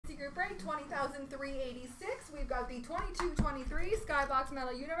20,386. We've got the 22-23 Skybox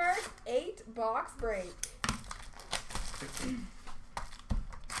Metal Universe 8-box break.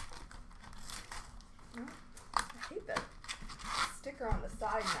 I hate the sticker on the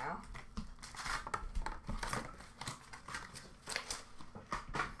side now.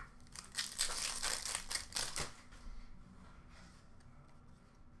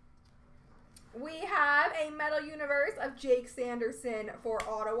 We have a Metal Universe of Jake Sanderson for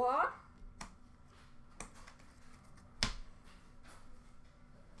Ottawa.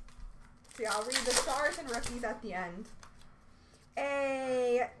 See, I'll read the stars and rookies at the end.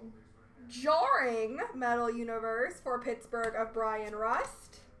 A jarring Metal Universe for Pittsburgh of Brian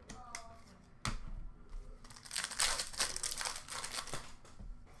Rust.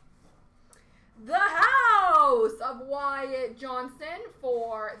 The House of Wyatt Johnson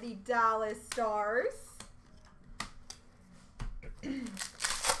for the Dallas Stars.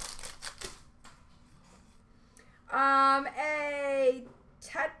 A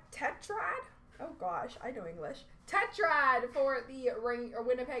tetrad? Oh gosh, I know English. Tetrad for the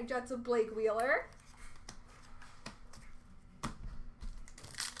Winnipeg Jets of Blake Wheeler.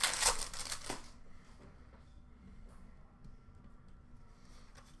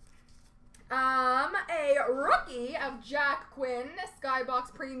 A rookie of Jack Quinn,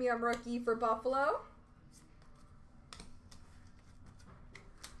 Skybox Premium rookie for Buffalo.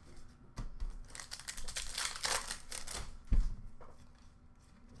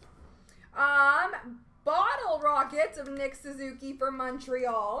 Bottle Rockets of Nick Suzuki for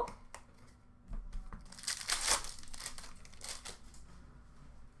Montreal.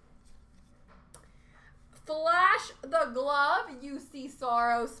 Flash the Glove, UC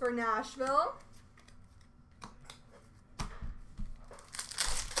Soros for Nashville.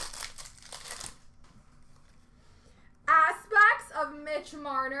 Aspects of Mitch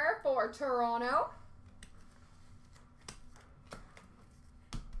Marner for Toronto.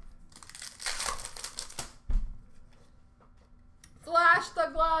 Flash the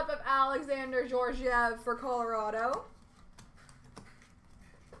Glove of Alexander Georgiev for Colorado.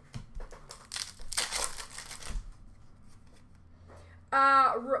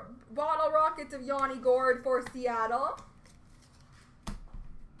 Bottle Rockets of Yanni Gourde for Seattle.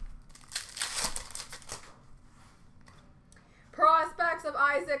 Prospects of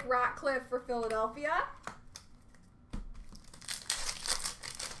Isaac Ratcliffe for Philadelphia.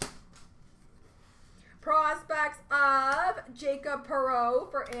 Prospects of Jacob Perreault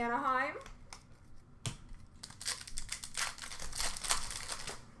for Anaheim.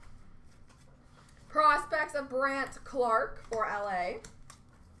 Prospects of Brant Clark for LA.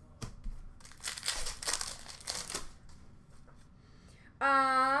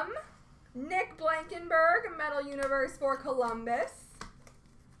 Nick Blankenberg, Metal Universe for Columbus.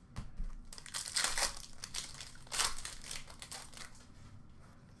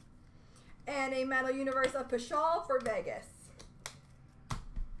 And a Metal Universe of Pashal for Vegas.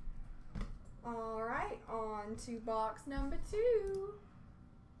 All right, on to box number 2.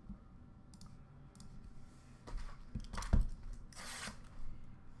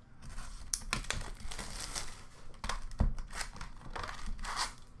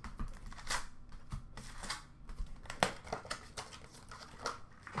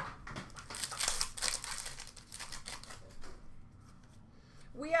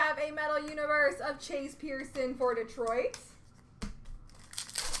 We have a Metal Universe of Chase Pearson for Detroit.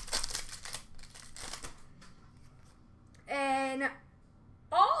 An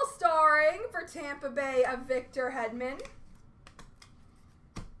All-Starring for Tampa Bay of Victor Hedman.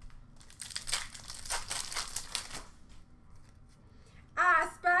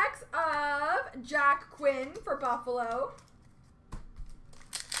 Aspects of Jack Quinn for Buffalo.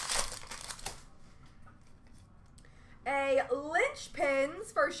 A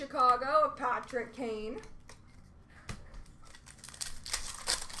Lynchpins for Chicago of Patrick Kane.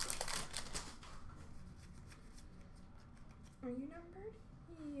 Are you numbered?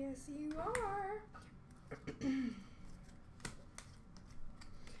 Yes, you are.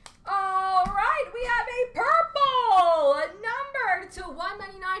 All right, we have a purple, numbered to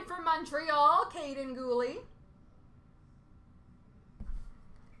 199 for Montreal, Caden Gooley.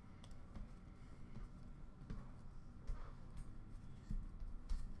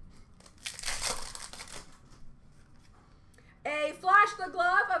 A Flash the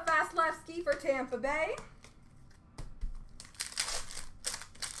Glove of Vasilevsky for Tampa Bay.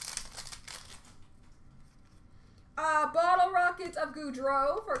 Bottle Rockets of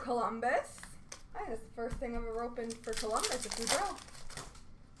Goudreau for Columbus. I think that's the first thing I've ever opened for Columbus is Goudreau.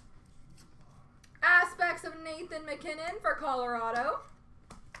 Aspects of Nathan McKinnon for Colorado.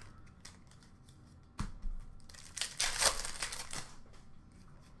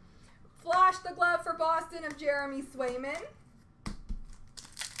 the glove for Boston of Jeremy Swayman.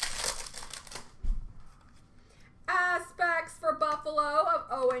 Aspects for Buffalo of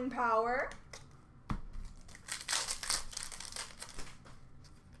Owen Power.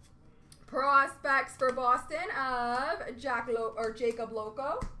 Prospects for Boston of Jacob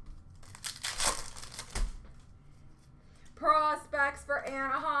Loco. Prospects for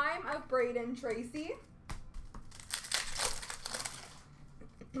Anaheim of Braden Tracy.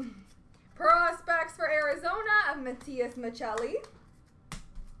 Prospects for Arizona of Matthias Michelli.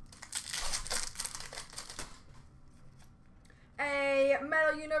 A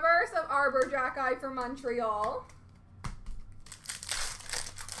Metal Universe of Arbor Jackeye for Montreal.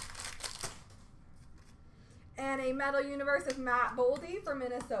 And a Metal Universe of Matt Boldy for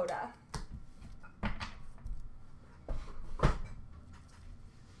Minnesota. Alrighty.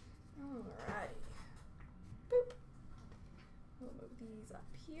 Boop. We'll move these up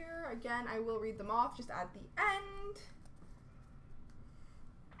here. Again, I will read them off just at the end.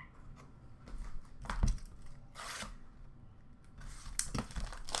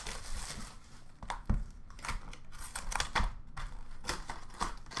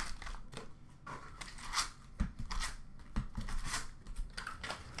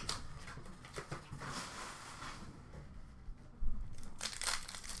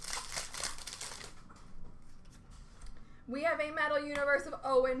 We have a Metal Universe of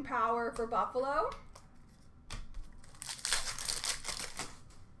Owen Power for Buffalo.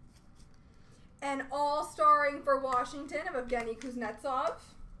 An All-Starring for Washington of Evgeny Kuznetsov.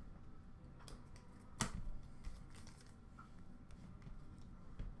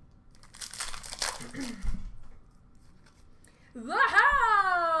 The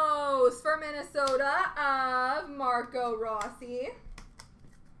House for Minnesota of Marco Rossi.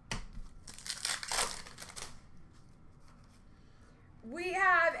 We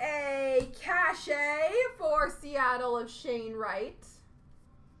have a Cachet for Seattle of Shane Wright.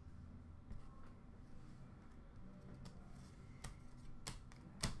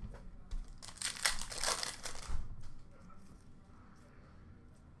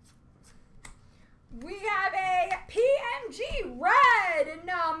 We have a PMG red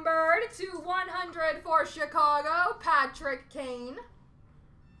numbered /100 for Chicago, Patrick Kane.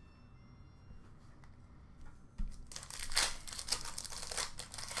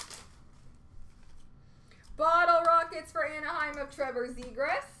 Bottle Rockets for Anaheim of Trevor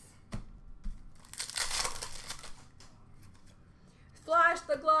Zegras. Flash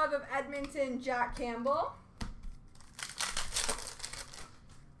the Glove of Edmonton, Jack Campbell.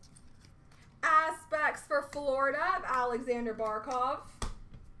 Aspects for Florida of Alexander Barkov.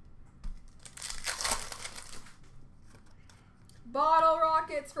 Bottle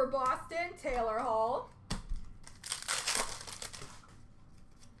Rockets for Boston, Taylor Hall.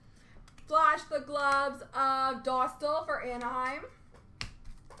 Flash the Gloves of Dostal for Anaheim.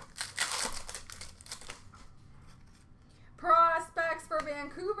 Prospects for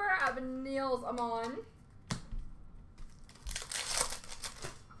Vancouver of Niels Amon.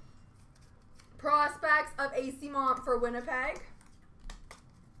 Prospects of AC Mont for Winnipeg.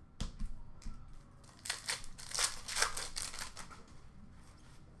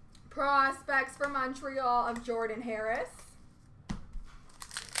 Prospects for Montreal of Jordan Harris.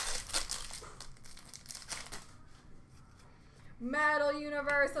 Metal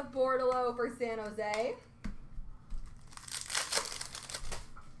Universe of Bordelot for San Jose.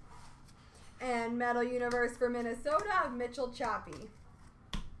 And Metal Universe for Minnesota of Mitchell Chappie.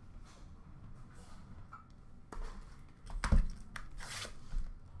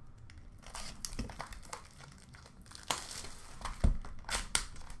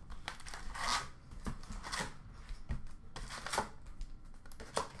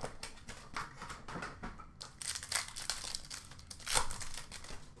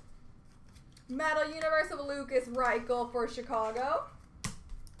 Metal Universe of Lucas Reichel for Chicago.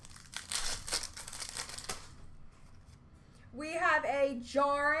 We have a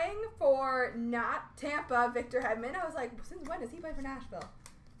Jarring for Tampa, Victor Hedman. I was like, since when does he play for Nashville?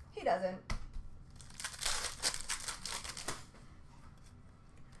 He doesn't.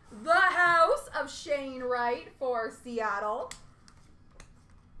 The House of Shane Wright for Seattle.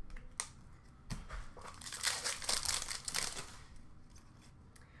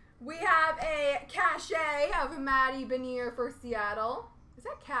 We have a Cachet of Matty Benier for Seattle. Is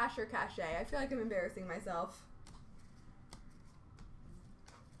that Cash or Cachet? I feel like I'm embarrassing myself.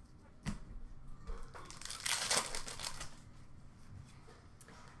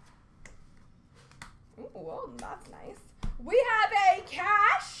 Ooh, well, that's nice. We have a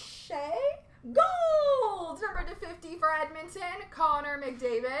Cachet Gold! Number /50 for Edmonton, Connor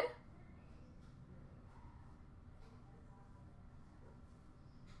McDavid.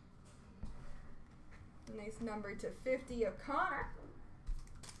 Nice number to 50 of Connor.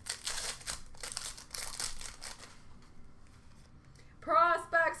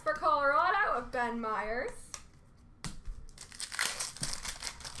 Prospects for Colorado of Ben Myers.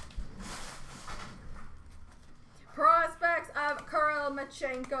 Prospects of Kirill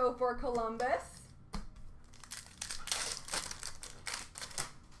Machenko for Columbus.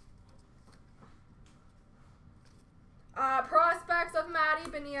 Prospects of Matty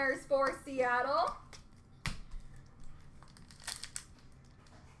Beniers for Seattle.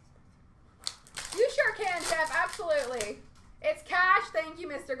 You sure can, Jeff. Absolutely. It's cash. Thank you,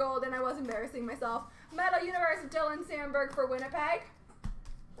 Mr. Golden. I was embarrassing myself. Metal Universe of Dylan Sandberg for Winnipeg.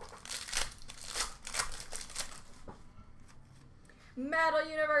 Metal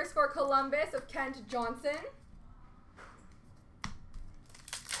Universe for Columbus of Kent Johnson.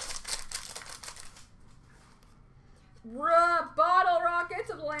 Bottle Rockets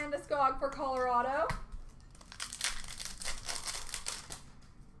of Landeskog for Colorado.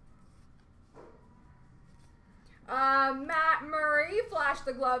 Matt Murray, Flash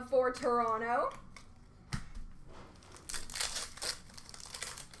the Glove for Toronto.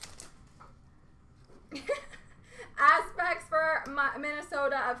 Aspects for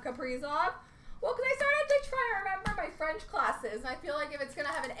Minnesota of Kaprizov. Well, because I started to try to remember my French classes, and I feel like if it's going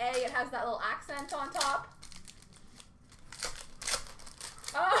to have an A, it has that little accent on top.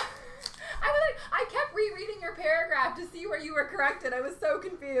 I kept rereading your paragraph to see where you were corrected. I was so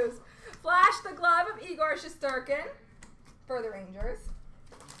confused. Flash the Glove of Igor Shesterkin for the Rangers.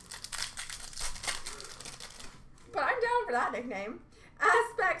 But I'm down for that nickname.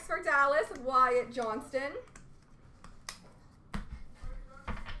 Aspects for Dallas of Wyatt Johnston.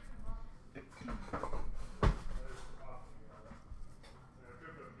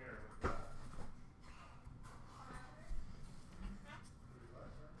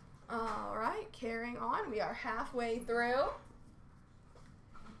 All right, carrying on. We are halfway through.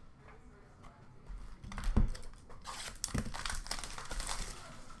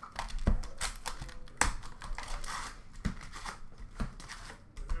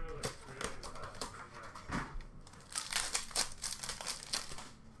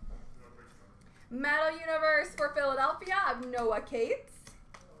 Metal Universe for Philadelphia of Noah Cates.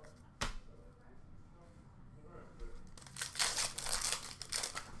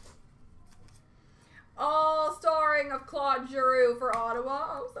 All starring of Claude Giroux for Ottawa.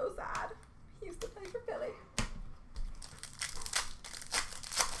 Oh, so sad. He used to play for Philly.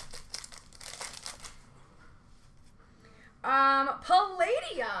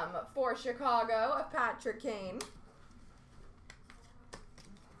 Palladium for Chicago of Patrick Kane.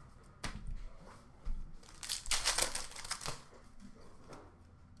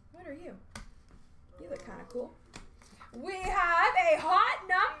 What are you? You look kind of cool. We have a Hot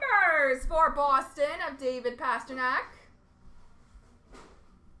Numbers for Boston of David Pasternak.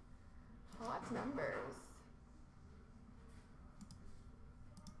 Hot Numbers.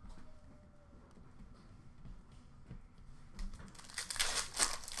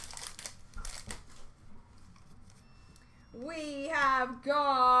 We have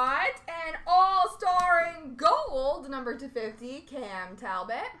got an all-starring gold, number 250, Cam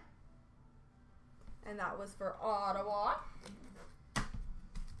Talbot. And that was for Ottawa.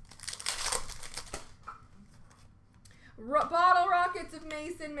 Bottle Rockets of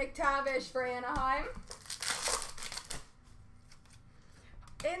Mason McTavish for Anaheim.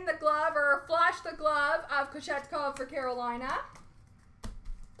 In the glove, or Flash the Glove of Kochetkov for Carolina.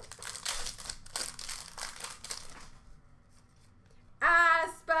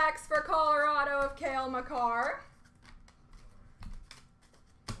 Aspects for Colorado of Cale Makar.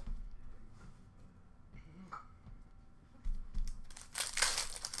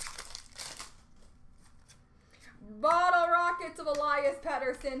 Bottle Rockets of Elias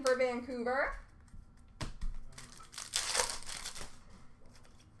Pettersson for Vancouver.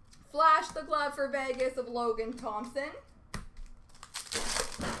 Flash the Glove for Vegas of Logan Thompson.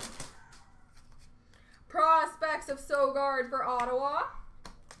 Prospects of Sogard for Ottawa.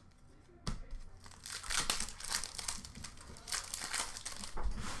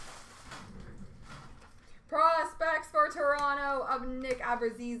 Prospects for Toronto of Nick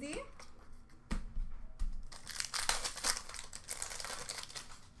Abruzzese.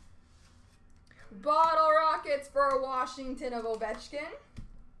 Bottle Rockets for Washington of Ovechkin.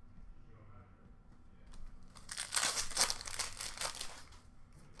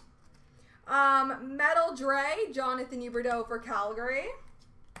 Metal Dre, Jonathan Huberdeau for Calgary.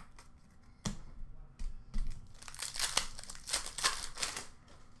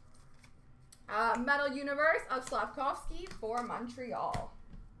 Metal Universe of Slavkovsky for Montreal.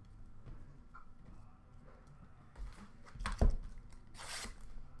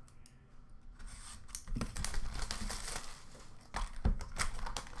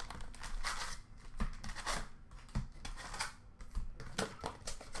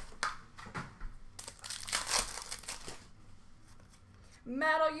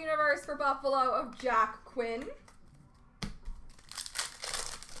 Metal Universe for Buffalo of Jack Quinn.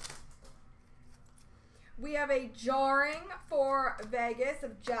 We have a Jarring for Vegas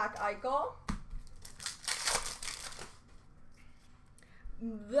of Jack Eichel.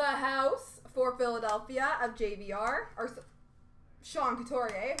 The House for Philadelphia of JVR, or Sean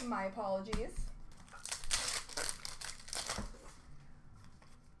Couturier, my apologies.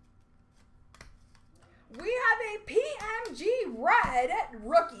 We have a PMG Red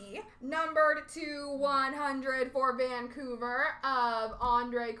rookie, numbered to 100 for Vancouver of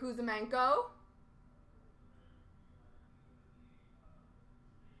Andrei Kuzmenko.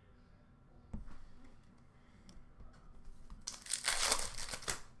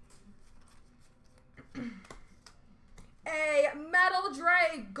 A Metal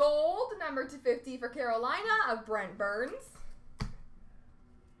Dre Gold, number 250 for Carolina of Brent Burns.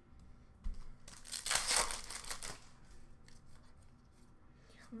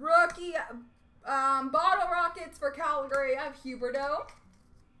 Rookie Bottle Rockets for Calgary of Huberdeau.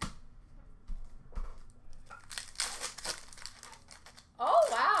 Oh,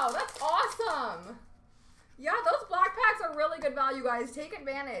 wow, that's awesome. Yeah, those black packs are really good value, guys. Take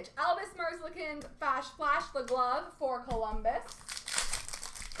advantage. Elvis Merzlikins Flash the Glove for Columbus.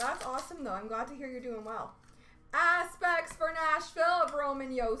 That's awesome, though. I'm glad to hear you're doing well. Aspects for Nashville of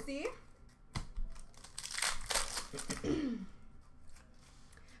Roman Josi.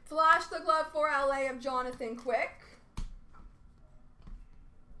 Flash the Glove for LA of Jonathan Quick.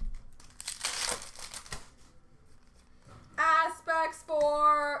 Aspects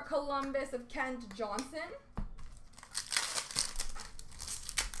for Columbus of Kent Johnson.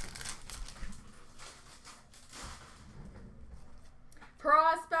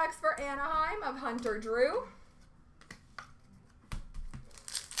 Prospects for Anaheim of Hunter Drew.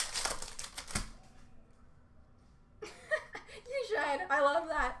 You should. I love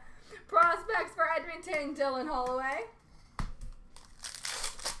that. Prospects for Edmonton, Dylan Holloway.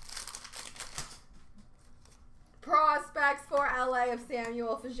 Prospects for LA of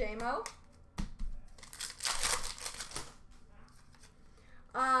Samuel Fajemo.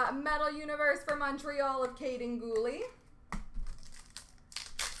 Metal Universe for Montreal of Caden Gooley.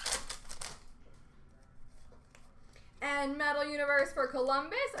 And Metal Universe for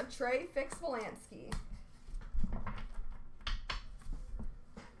Columbus of Trey Fix-Volansky.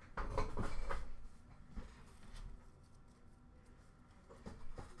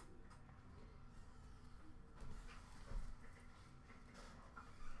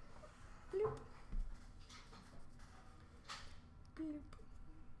 Bloop. Bloop.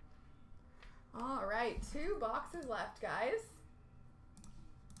 All right, 2 boxes left, guys.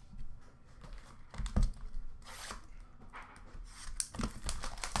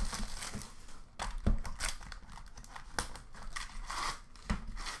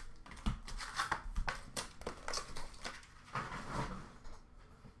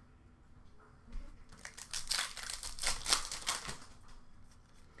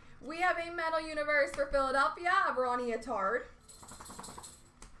 We have a Metal Universe for Philadelphia of Ronnie Attard.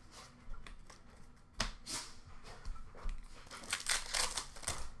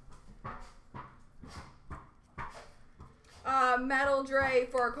 Metal Dre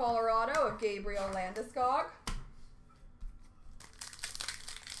for Colorado of Gabriel Landeskog.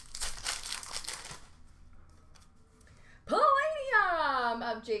 Palladium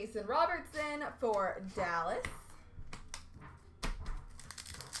of Jason Robertson for Dallas.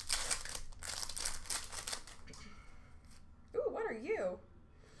 What are you?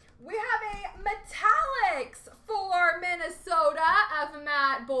 We have a Metallics for Minnesota of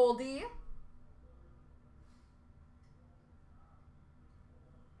Matt Boldy.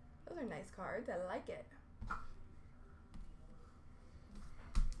 Those are nice cards. I like it.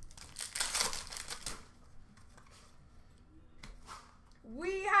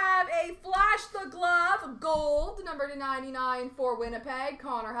 We have a Flash the Glove Gold, number /99 for Winnipeg,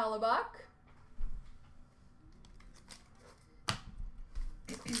 Connor Hellebuck.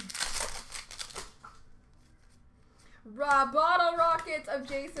 Bottle Rockets of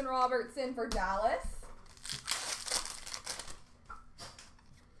Jason Robertson for Dallas.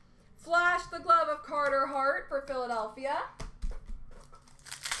 Flash the Glove of Carter Hart for Philadelphia.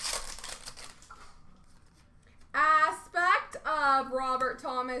 Aspect of Robert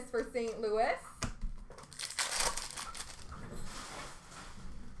Thomas for St. Louis.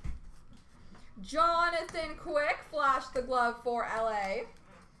 Jonathan Quick, Flash the Glove for LA.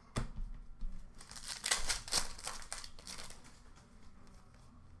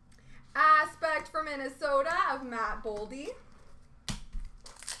 Aspect for Minnesota of Matt Boldy.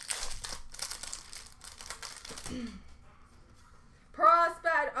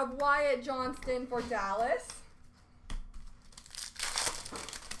 Prospect of Wyatt Johnston for Dallas.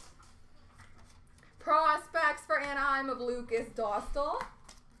 Prospects for Anaheim of Lucas Dostal.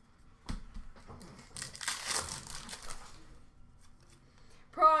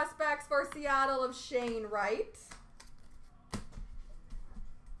 Prospects for Seattle of Shane Wright.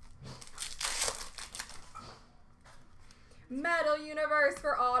 Metal Universe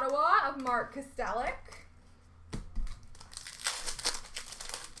for Ottawa of Mark Kostelic.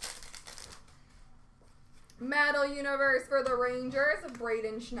 Metal Universe for the Rangers of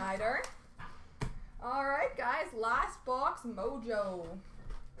Braden Schneider. All right, guys, last box mojo.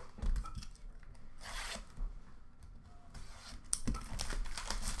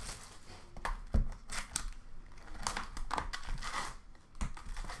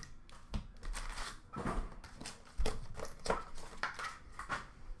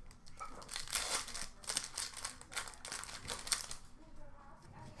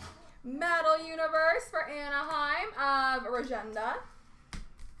 Metal Universe for Anaheim of Regenda.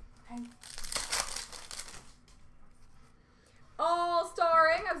 Okay. All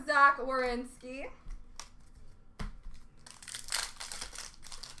Starring of Zach Werenski.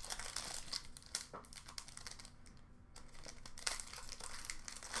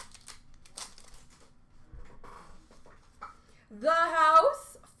 The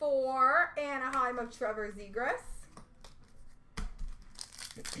House for Anaheim of Trevor Zegras.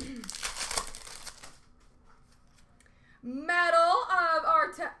 Metal of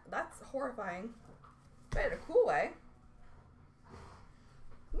Artem. That's horrifying, but in a cool way.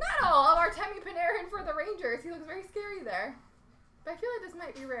 Metal of Artemi Panarin for the Rangers. He looks very scary there, but I feel like this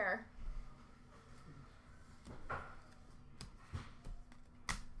might be rare.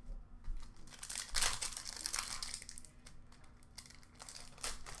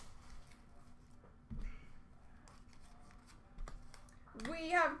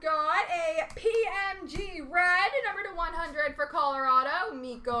 We have got a PMG red, number to 100 for Colorado,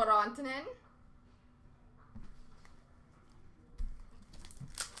 Mikko Rantanen.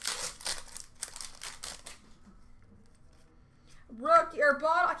 Rookie, or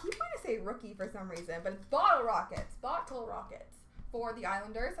bottle, I keep wanting to say rookie for some reason, but it's Bottle Rockets for the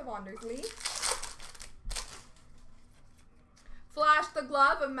Islanders of Anders Lee. Flash the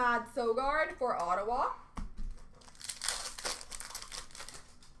Glove of Mad Sogard for Ottawa.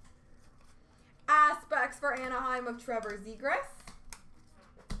 Aspects for Anaheim of Trevor Zegras.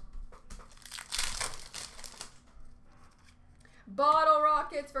 Bottle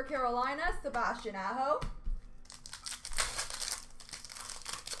Rockets for Carolina, Sebastian Aho.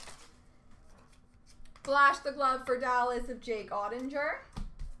 Flash the Glove for Dallas of Jake Ottinger.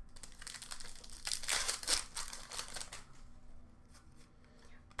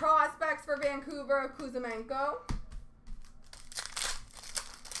 Prospects for Vancouver of Kuzmenko.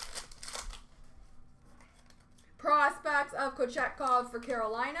 Prospects of Kochetkov for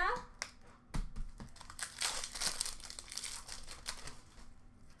Carolina.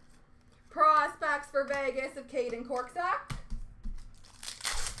 Prospects for Vegas of Caden Korczak.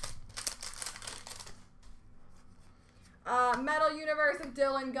 Metal Universe of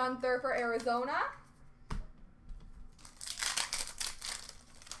Dylan Gunther for Arizona.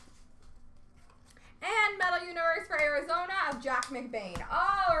 And Metal Universe for Arizona of Jack McBain.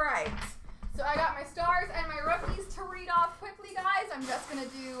 All right. So I got my stars and my rookies to read off quickly, guys. I'm just going to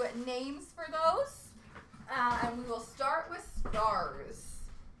do names for those. And we will start with stars.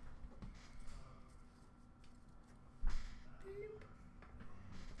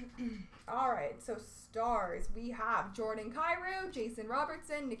 All right, so stars. We have Jordan Kyrou, Jason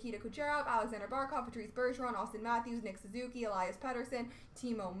Robertson, Nikita Kucherov, Alexander Barkov, Patrice Bergeron, Austin Matthews, Nick Suzuki, Elias Pettersson,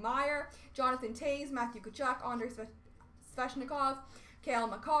 Timo Meyer, Jonathan Toews, Matthew Tkachuk, Andrei Svechnikov, Cale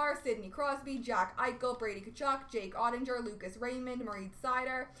Makar, Sidney Crosby, Jack Eichel, Brady Tkachuk, Jake Ottinger, Lucas Raymond, Maurice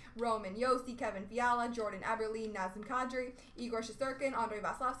Seider, Roman Josi, Kevin Fiala, Jordan Eberle, Nazem Kadri, Igor Shesterkin, Andrei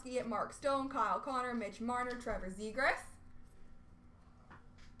Vasilevsky, Mark Stone, Kyle Connor, Mitch Marner, Trevor Zegras.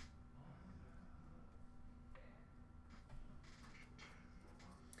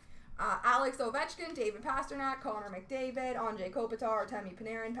 Alex Ovechkin, David Pasternak, Connor McDavid, Andrei Kopitar, Artemi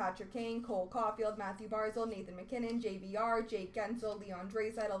Panarin, Patrick Kane, Cole Caulfield, Matthew Barzal, Nathan McKinnon, JVR, Jake Gensel, Leon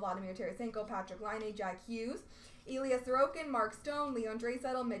Draisaitl, Vladimir Tarasenko, Patrick Laine, Jack Hughes, Elias Sorokin, Mark Stone, Leon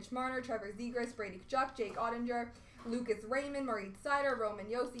Draisaitl, Mitch Marner, Trevor Zegras, Brady Tkachuk, Jake Ottinger, Lucas Raymond, Maurice Seider, Roman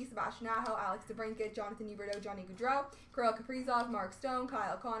Josi, Sebastian Aho, Alex DeBrincat, Jonathan Huberdeau, Johnny Gaudreau, Kirill Kaprizov, Mark Stone,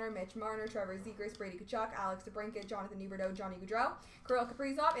 Kyle Connor, Mitch Marner, Trevor Zegras, Brady Tkachuk, Alex DeBrincat, Jonathan Huberdeau, Johnny Gaudreau, Kirill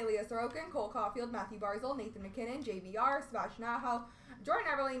Kaprizov, Elias Sorokin, Cole Caulfield, Matthew Barzal, Nathan McKinnon, JVR, Sebastian Aho, Jordan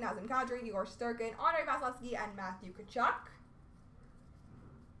Eberle, Nazem Kadri, Igor Shesterkin, Andrei Vasilevsky, and Matthew Tkachuk.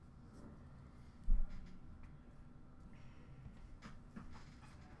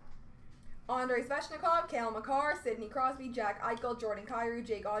 Andrei Sveshnikov, Kale McCarr, Sidney Crosby, Jack Eichel, Jordan Kyrou,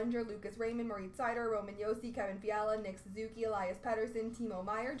 Jake Ottinger, Lucas Raymond, Maurice Sider, Roman Yossi, Kevin Fiala, Nick Suzuki, Elias Pettersson, Timo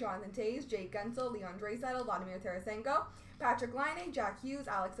Meyer, Jonathan Toews, Jake Guentzel, Leon Draisaitl, Vladimir Tarasenko, Patrick Laine, Jack Hughes,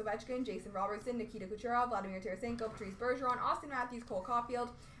 Alex Ovechkin, Jason Robertson, Nikita Kucherov, Vladimir Tarasenko, Patrice Bergeron, Austin Matthews, Cole Caulfield,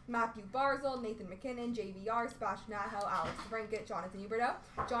 Matthew Barzal, Nathan McKinnon, JVR, Sebastian Aho, Alex DeBrincat, Jonathan Huberdeau,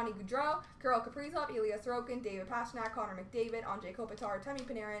 Johnny Gaudreau, Kirill Kaprizov, Ilya Sorokin, David Pastrnak, Connor McDavid, Andrei Kopitar, Temi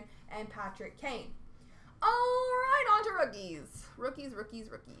Panarin, and Patrick Kane. All right, on to rookies. Rookies.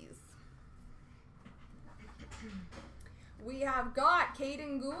 We have got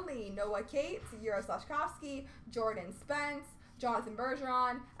Caden Gooley, Noah Cates, Yuri Slashkovsky, Jordan Spence, Jonathan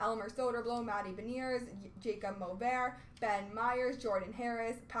Bergeron, Elmer Soderblom, Matty Beniers, Jacob Mauvert, Ben Myers, Jordan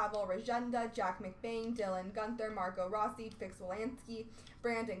Harris, Pavel Regenda, Jack McBain, Dylan Gunther, Marco Rossi, Fix Wolanski,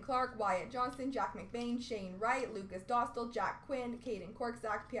 Brandon Clark, Wyatt Johnston, Jack McBain, Shane Wright, Lucas Dostal, Jack Quinn, Caden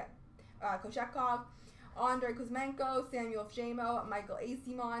Korczak, Kochetkov, Andrei Kuzmenko, Samuel Fjamo, Michael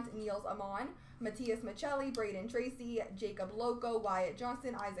Asimont, Niels Amon, Matthias Michelli, Braden Tracy, Jacob Loco, Wyatt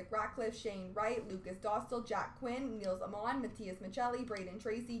Johnston, Isaac Ratcliffe, Shane Wright, Lucas Dostal, Jack Quinn, Niels Amon, Matthias Michelli, Braden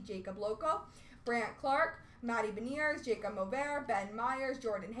Tracy, Jacob Loco, Brant Clark, Matty Beniers, Jacob Mauvert, Ben Myers,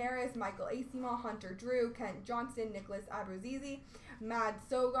 Jordan Harris, Michael Asimont, Hunter Drew, Kent Johnston, Nicholas Abruzzese, Mad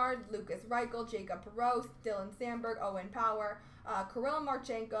Sogard, Lucas Reichel, Jacob Perot, Dylan Sandberg, Owen Power, Kirill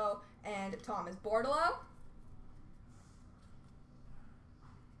Marchenko, and Thomas Bordeleau.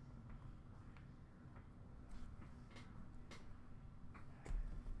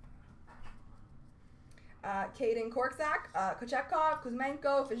 Caden Korczak, Kochetkov,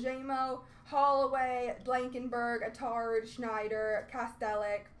 Kuzmenko, Fjamo, Holloway, Blankenberg, Attard, Schneider,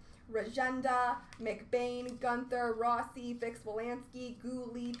 Kastelik, Regenda, McBain, Gunther, Rossi, Fix Wolanski,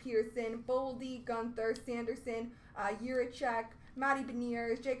 Gooley, Pearson, Boldy, Gunther, Sanderson, Juracek, Matty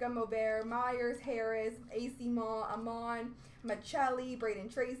Beniers, Jacob Mauvert, Myers, Harris, Asimont, Amon, Michelli, Braden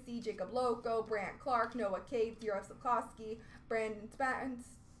Tracy, Jacob Loco, Brant Clark, Noah Cates, Yuri Slafkovsky, Brandon Spence,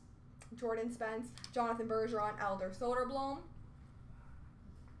 Jordan Spence, Jonathan Bergeron, Elder Soderblom.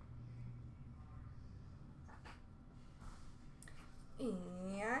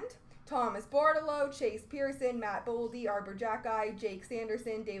 And Thomas Bordeleau, Chase Pearson, Matt Boldy, Arbor Jacki, Jake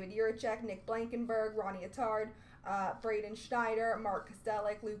Sanderson, David Juracek, Nick Blankenberg, Ronnie Attard, Braden Schneider, Mark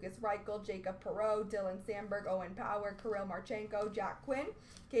Kostelik, Lucas Reichel, Jacob Perot, Dylan Sandberg, Owen Power, Kirill Marchenko, Jack Quinn,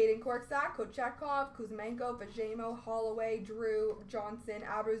 Caden Korczak, Kochetkov, Kuzmenko, Fjamo, Holloway, Drew, Johnson,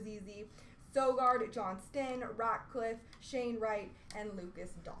 Abruzzese, Sogard, Johnston, Ratcliffe, Shane Wright, and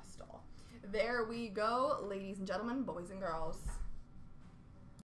Lucas Dostal. There we go, ladies and gentlemen, boys and girls.